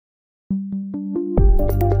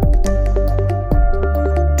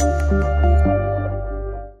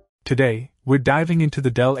Today, we're diving into the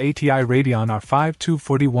Dell ATI Radeon R5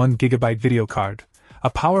 241GB video card, a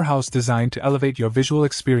powerhouse designed to elevate your visual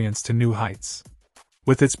experience to new heights.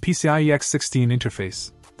 With its PCIe-x16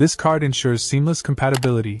 interface, this card ensures seamless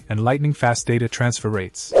compatibility and lightning-fast data transfer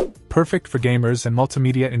rates, perfect for gamers and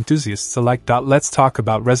multimedia enthusiasts alike. Let's talk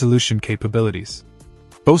about resolution capabilities.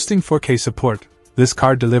 Boasting 4K support, this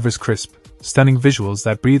card delivers crisp, stunning visuals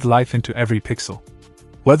that breathe life into every pixel.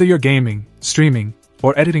 Whether you're gaming, streaming,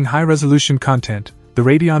 or editing high-resolution content, the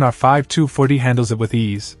Radeon R5 240 handles it with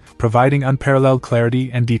ease, providing unparalleled clarity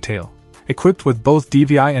and detail. Equipped with both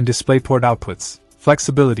DVI and DisplayPort outputs,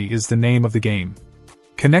 flexibility is the name of the game.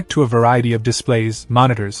 Connect to a variety of displays,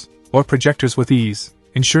 monitors, or projectors with ease,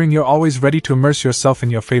 ensuring you're always ready to immerse yourself in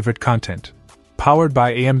your favorite content. Powered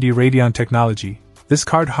by AMD Radeon technology, this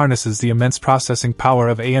card harnesses the immense processing power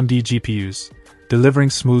of AMD GPUs, delivering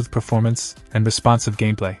smooth performance and responsive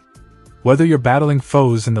gameplay. Whether you're battling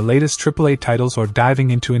foes in the latest AAA titles or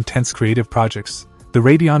diving into intense creative projects, the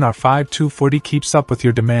Radeon R5 240 keeps up with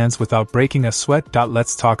your demands without breaking a sweat.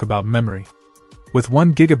 Let's talk about memory. With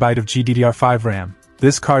 1GB of GDDR5 RAM,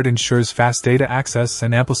 this card ensures fast data access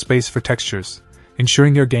and ample space for textures,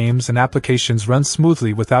 ensuring your games and applications run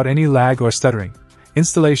smoothly without any lag or stuttering.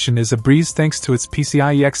 Installation is a breeze thanks to its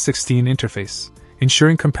PCIe-x16 interface,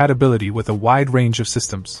 ensuring compatibility with a wide range of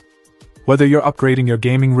systems. Whether you're upgrading your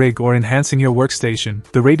gaming rig or enhancing your workstation,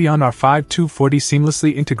 the Radeon R5 240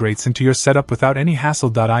 seamlessly integrates into your setup without any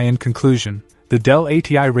hassle. In conclusion, the Dell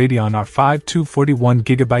ATI Radeon R5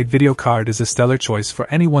 241GB video card is a stellar choice for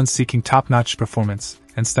anyone seeking top-notch performance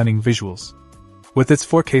and stunning visuals. With its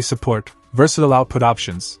 4K support, versatile output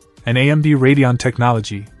options, and AMD Radeon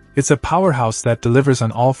technology, it's a powerhouse that delivers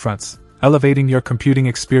on all fronts, elevating your computing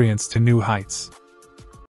experience to new heights.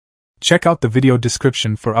 Check out the video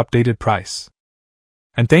description for updated price.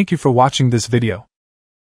 And thank you for watching this video.